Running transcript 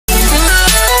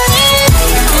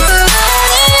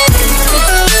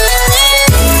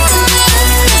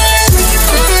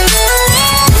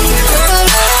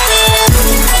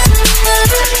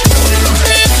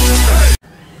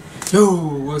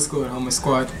good, Humble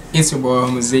Squad? It's your boy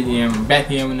HumbleZiggy, and I'm back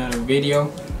here with another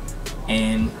video.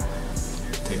 And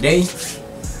today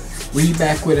we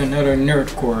back with another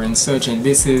nerdcore and such, and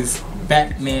this is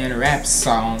Batman rap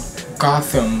song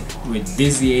Gotham with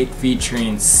DizzyEight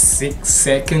featuring 6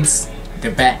 Seconds,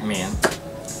 the Batman.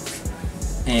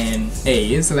 And hey,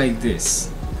 it's like this.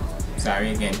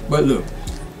 Sorry again, but look,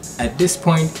 at this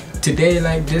point, today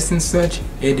like this and such,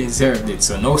 it deserved it.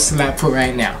 So no slap for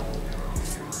right now.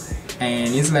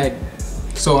 And it's like,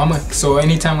 so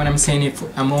anytime when I'm saying it,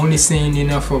 I'm only saying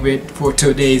enough of it for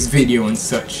today's video and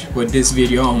such, for this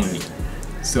video only.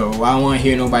 So I don't want to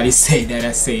hear nobody say that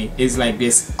I say it's like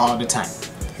this all the time.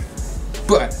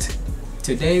 But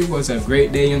today was a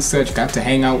great day and such. Got to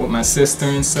hang out with my sister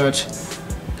and such.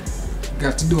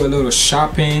 Got to do a little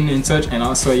shopping and such, and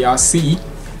also y'all see,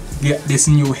 get this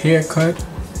new haircut.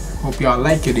 Hope y'all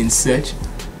like it and such.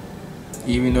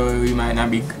 Even though we might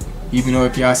not be, even though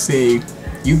if y'all say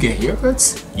you get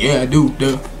haircuts, yeah I do,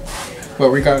 duh. But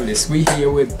regardless, we here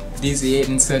with DizzyEight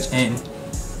and such, and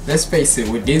let's face it,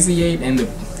 with DizzyEight and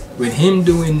with him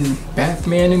doing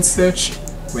Batman and such,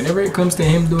 whenever it comes to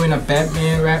him doing a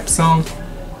Batman rap song,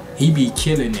 he be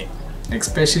killing it.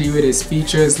 Especially with his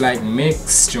features like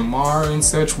Mix, Jamar and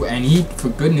such, and he, for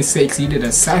goodness sakes, he did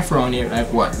a cypher on it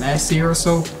like what, last year or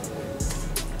so.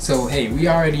 So hey, we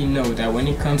already know that when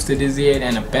it comes to DizzyEight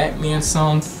and a Batman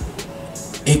song,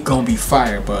 it gonna be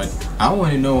fire. But I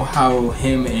want to know how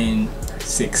him and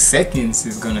 6 Seconds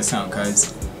is gonna sound,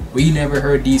 cause we never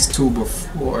heard these two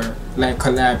before like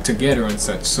collab together and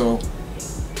such. So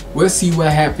we'll see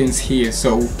what happens here.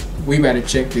 So we better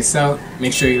check this out.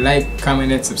 Make sure you like,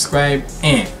 comment, and subscribe.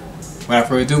 And without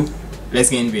further ado, let's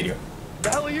get in the video. The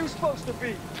hell are you supposed to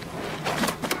be?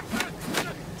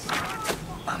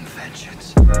 I'm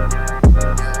vengeance.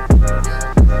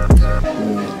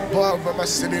 Boy, I run my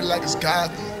city like it's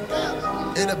Gotham.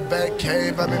 In a back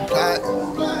cave, I've been plotting.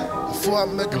 Before I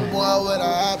make a boy with the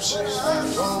options.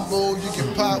 One move, you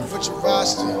can pop with your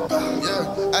roster.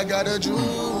 Yeah, I got a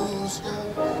juice.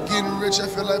 Getting rich, I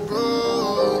feel like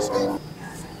Bruce.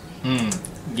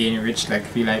 Getting rich like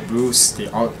feel like Bruce,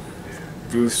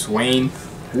 Bruce Wayne.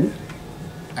 Who?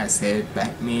 I said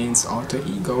Batman's alter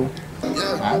ego.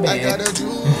 Yeah, My bad. I got a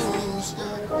juice.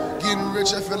 Getting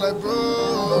rich, I feel like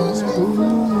Bruce.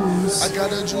 I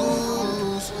got a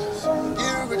juice.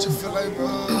 Getting rich, I feel like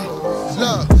Bruce.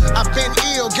 Look, I've been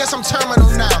ill, guess I'm terminal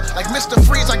now. Like Mr.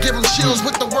 Freeze, I give him chills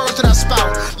with the words that I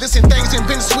spout. Listen, things ain't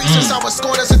been sweet since I was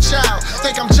scored as a child.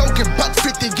 Think I'm joking,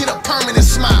 $1.50, get a permanent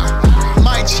smile.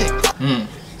 My chick.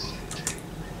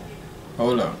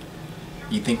 Hold on.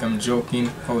 You think I'm joking?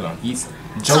 Hold on. He's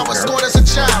I was Joker. scored as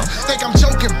a child. Think I'm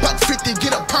joking, $1.50,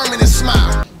 get a permanent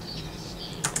smile.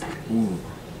 Ooh,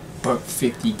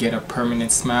 $1.50 get a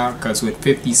permanent smile. Cause with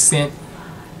 50 Cent,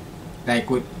 like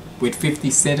with 50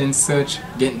 Cent and such,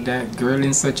 getting that girl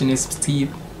and such in his teeth,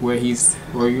 where he was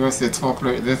the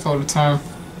popular this all the time.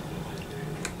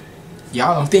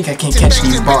 Y'all don't think I can catch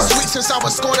these bars. Sweet since I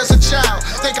was scored as a child.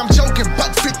 Think I'm joking,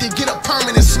 $1.50, get a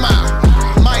permanent smile.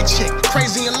 My chick,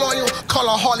 crazy and loyal, call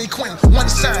her Harley Quinn. One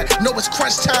side, know it's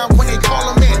crunch time when they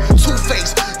call him in.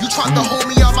 Two-Face, you try to hold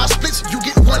me on my splits, you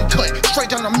get one cut, straight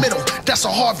down the middle. That's a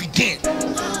Harvey Dent.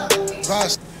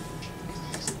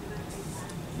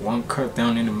 One cut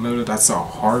down in the middle, that's a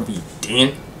Harvey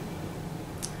Dent.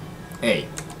 Hey,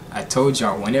 I told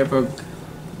y'all, whenever,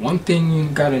 one thing you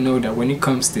gotta know, that when it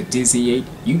comes to DizzyEight,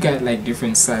 you got like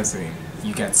different sides of him.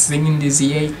 You got singing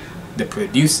DizzyEight, the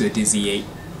producer DizzyEight,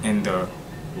 and the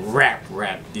rap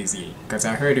DizzyEight. Cause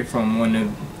I heard it from one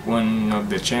of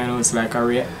the channels like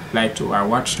I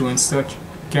watched to and such.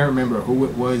 Can't remember who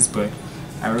it was, but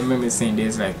I remember saying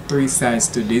there's like 3 sides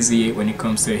to DizzyEight when it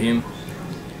comes to him.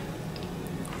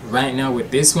 Right now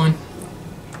with this one,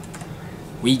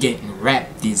 we getting rap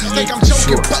DizzyEight. Think I'm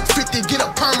joking, $1.50, get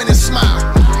a permanent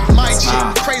smile. My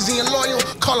chick, crazy and loyal,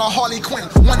 call her Harley Quinn.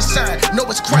 One side, know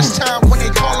it's crunch time when they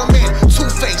call him in.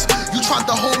 Two-Face, you try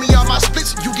to hold me on my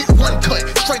splits, you get one cut,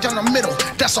 straight down the middle.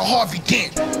 That's a Harvey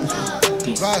Dent.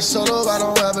 Ride solo, I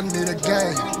don't ever need a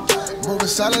game. Moving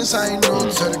silence, I ain't new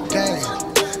to the game.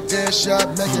 Dead shot,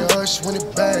 make it hush when it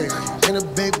bang. In a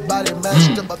big body,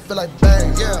 mashed up, I feel like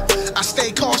bang, yeah. I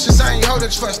stay cautious, I ain't heard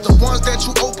of trust. The ones that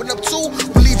you open up to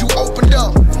will leave you opened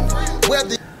up. Where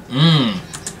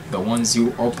the ones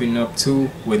you open up to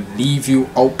will leave you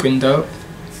opened up.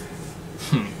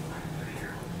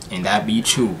 And that be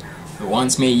true. The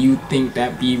ones may you think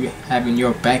that be having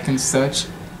your back and such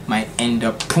might end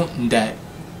up putting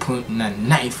a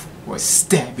knife or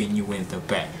stabbing you in the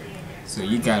back. So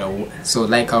you gotta, so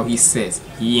like how he says,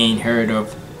 he ain't heard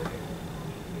of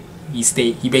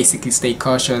he basically stay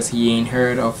cautious. He ain't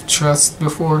heard of trust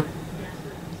before.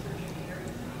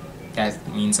 That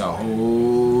means a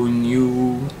whole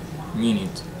new meaning.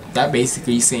 That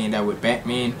basically saying that with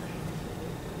Batman,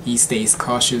 he stays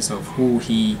cautious of who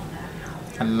he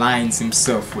aligns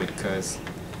himself with, cause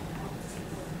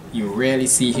you rarely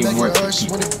see him work with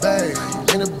people.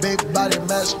 In a big body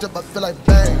mashed up, I feel like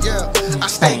bang, yeah. I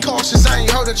stay cautious, I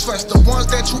ain't heard of trust. The ones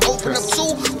that you open up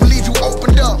to, believe you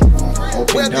opened up.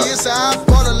 Whether it's a high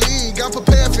or the league, I'm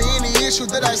prepared for any issue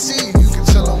that I see. You can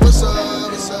tell them what's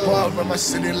up, what's up. Boy, I run my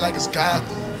city like it's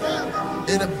Gotham.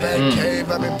 In a bad cave,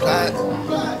 I've been plotting.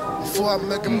 Before I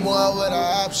make a more with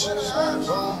our options.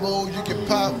 Rumble, you can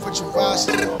pop with your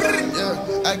roster.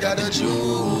 Yeah, I got the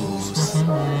juice.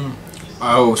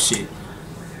 Oh shit.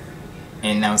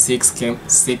 And now six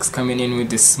coming in with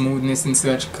the smoothness and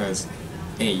such, cause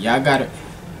hey, y'all gotta,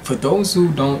 for those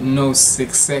who don't know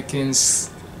 6 seconds,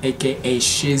 aka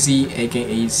Shizzy,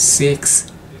 aka 6,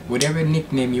 whatever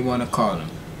nickname you wanna call him,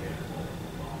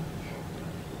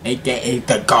 aka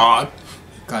the God,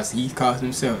 cause he calls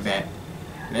himself that.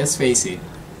 Let's face it,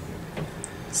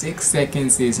 6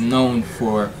 seconds is known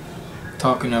for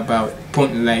talking about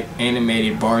putting like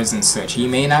animated bars and such. He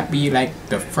may not be like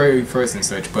the very first and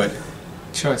such, but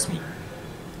trust me,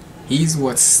 he's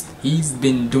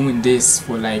been doing this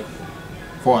for a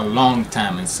long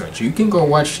time and such. You can go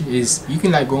watch his, you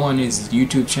can like go on his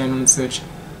YouTube channel and such.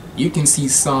 You can see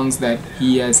songs that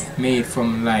he has made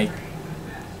from like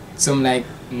some like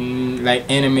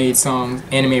anime songs,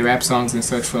 anime rap songs and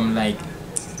such from like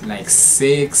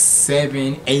 6,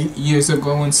 7, 8 years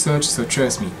ago and such. So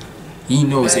trust me, he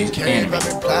knows his anime.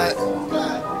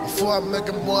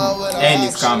 And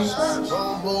it's coming.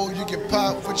 You can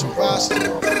pop with your roster.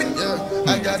 Yeah,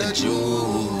 I got the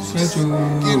juice.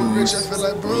 Getting rich, I feel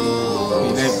like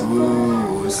Bruce.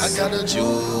 I got the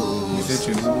juice.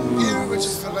 Getting rich, I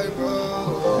feel like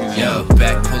Bruce. Yeah,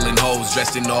 back pulling hoes,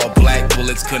 dressed in all black.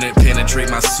 Bullets couldn't penetrate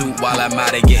my suit while I'm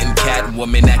out of getting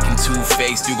Catwoman acting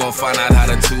two-faced. You gon' find out how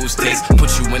the tools taste.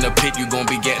 Put you in a pit, you gon'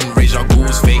 be getting Ra's al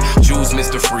Ghul's fate. Jules,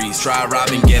 Mr. Freeze, try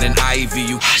robbing, get an IV.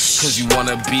 You, cause you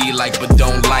wanna be like, but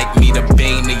don't like me. The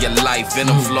bane of your life,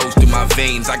 venom flows through my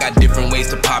veins. I got different ways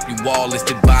to pop you all,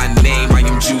 listed by name. I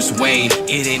am Juice Wayne,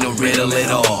 it ain't a riddle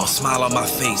at all. Smile on my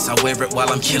face, I wear it while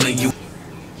I'm killing you.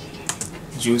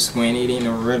 Juice Wayne, it ain't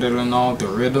a riddle and all. The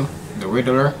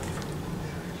Riddler.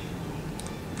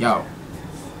 Yo,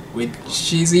 with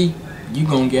Shizzy, you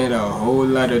gonna get a whole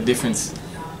lot of difference.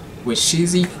 With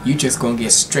Shizzy, you just gonna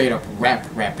get straight up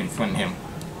rapping from him.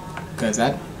 Cause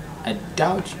I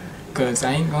doubt, cause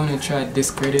I ain't gonna try to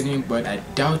discredit him, but I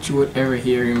doubt you would ever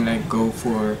hear him like go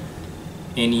for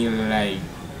any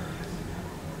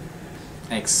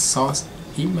like sauce.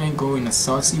 He might go in a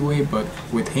saucy way, but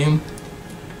with him,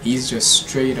 he's just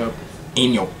straight up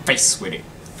in your face with it.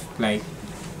 Like,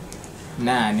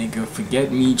 nah, nigga,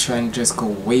 forget me trying to just go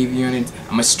wavy on it.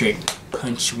 I'ma straight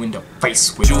punch you in the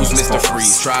face with Jules, Mr.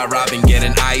 Freeze, try robbing, get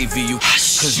an IV. You,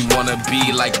 cause you wanna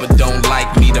be like, but don't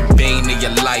like me. The bane of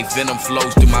your life, venom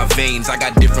flows through my veins. I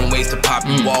got different ways to pop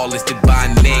you all, listed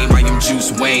by name. I am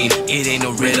Juice Wayne, it ain't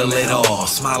a riddle at all.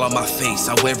 Smile on my face,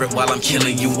 I wear it while I'm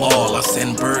killing you all. I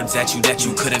send birds at you that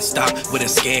you couldn't stop with a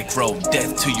scarecrow.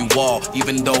 Death to you all,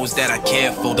 even those that I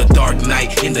care for. The dark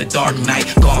night, in the dark night,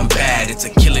 gone bad. It's a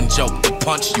killing joke to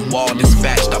punch you all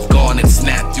dispatched. I've gone and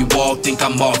snapped. You all think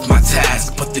I'm off my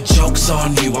task, but the joke's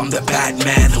on you. I'm the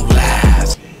Batman who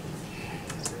laughs.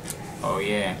 Oh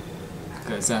yeah,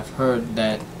 because I've heard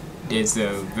that there's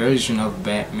a version of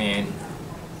Batman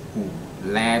who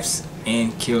laughs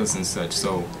and kills and such.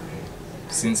 So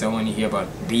since I want to hear about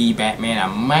the Batman, I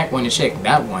might want to check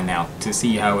that one out to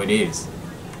see how it is.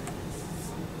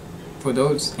 For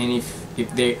those, and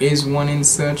if there is one and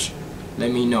such,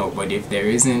 let me know. But if there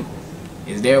isn't,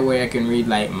 is there a way I can read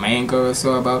like manga or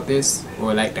so about this,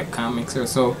 or like the comics or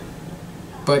so?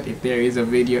 But if there is a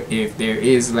video, if there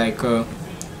is like a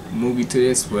movie to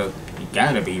this, well, it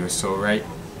gotta be or so, right?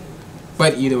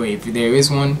 But either way, if there is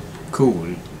one,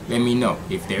 cool, let me know.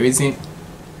 If there isn't,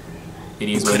 it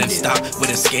is what it is. Couldn't stop with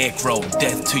a scarecrow.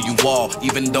 Death to you all,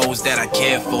 even those that I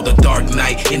care for. The dark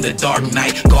night, in the dark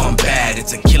night, gone bad.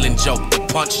 It's a killing joke to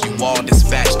punch you all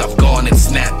dispatched. I've gone and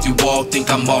snapped. You all think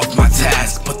I'm off my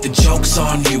task, but the joke's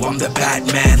on you. I'm the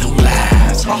Batman who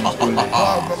laughs. I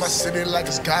run my city like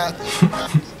it's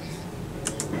Gotham.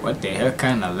 What the hell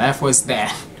kind of laugh was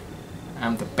that?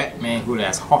 I'm the Batman who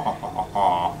laughs. Ha ha ha ha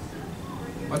ha.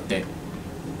 What the?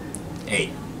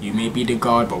 Hey, you may be the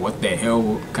god, but what the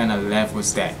hell kind of laugh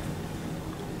was that?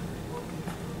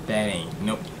 That ain't,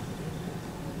 nope.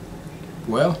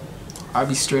 Well, I'll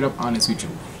be straight up honest with you.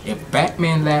 If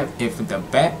the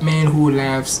Batman who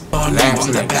laughs laughs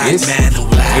like this,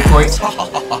 wait for it.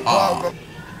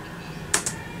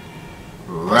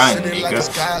 Run, nigga.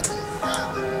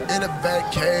 In the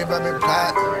back cave, I've been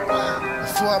plotting.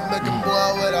 Before I make a boy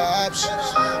with the options.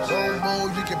 Don't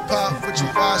move, you can pop with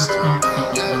your roster.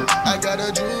 Yeah, I got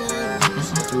a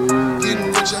juice. Getting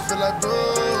rich, I feel like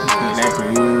Bruce. I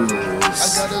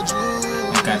got a juice.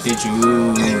 I got the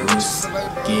juice.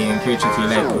 Getting rich, I feel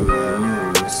like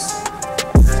Bruce.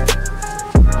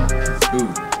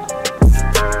 Ooh.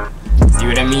 See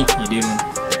what I mean? You didn't.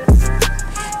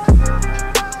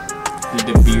 Leave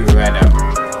the beat right out.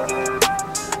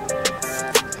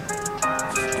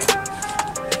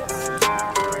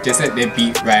 Just let the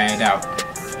beat ride out.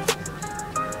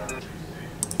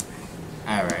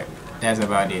 Alright, that's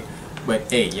about it.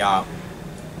 But hey, y'all,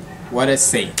 what I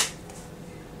say?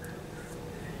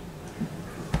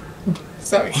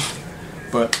 Sorry.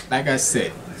 But like I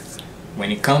said, when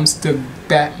it comes to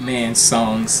Batman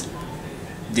songs,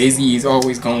 Dizzy is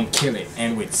always gonna kill it.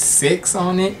 And with 6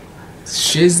 on it,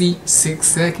 Shizzy, 6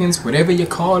 seconds, whatever you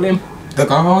call him, the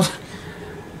God.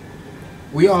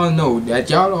 We all know that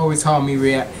y'all always saw me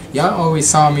react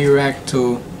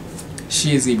to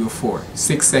Shizzy before,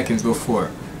 6 seconds before.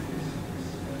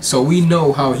 So we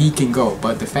know how he can go.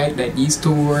 But the fact that these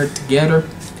two were together,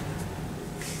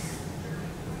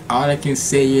 all I can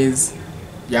say is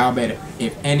y'all better,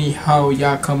 if anyhow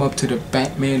y'all come up to the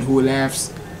Batman who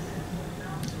laughs,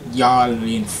 y'all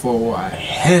in for a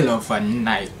hell of a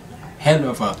night. Hell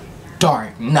of a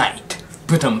dark night.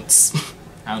 But I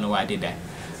don't know why I did that.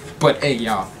 But hey,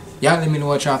 y'all let me know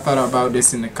what y'all thought about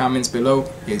this in the comments below.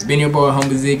 It's been your boy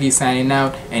HumbleZiggy signing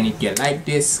out. And if you like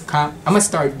this, I'm gonna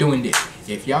start doing this.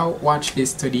 If y'all watch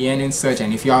this to the end and such,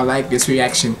 and if y'all like this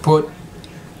reaction, put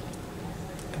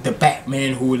the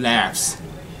Batman who laughs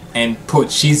and put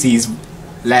Shizzy's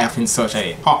laugh and such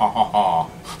a ha ha ha ha.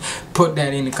 Put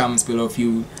that in the comments below if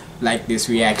you like this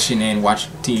reaction and watch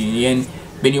it to the end.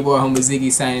 Been your boy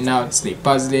HumbleZiggy signing out. Stay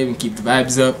positive and keep the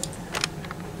vibes up.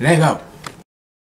 Leg up.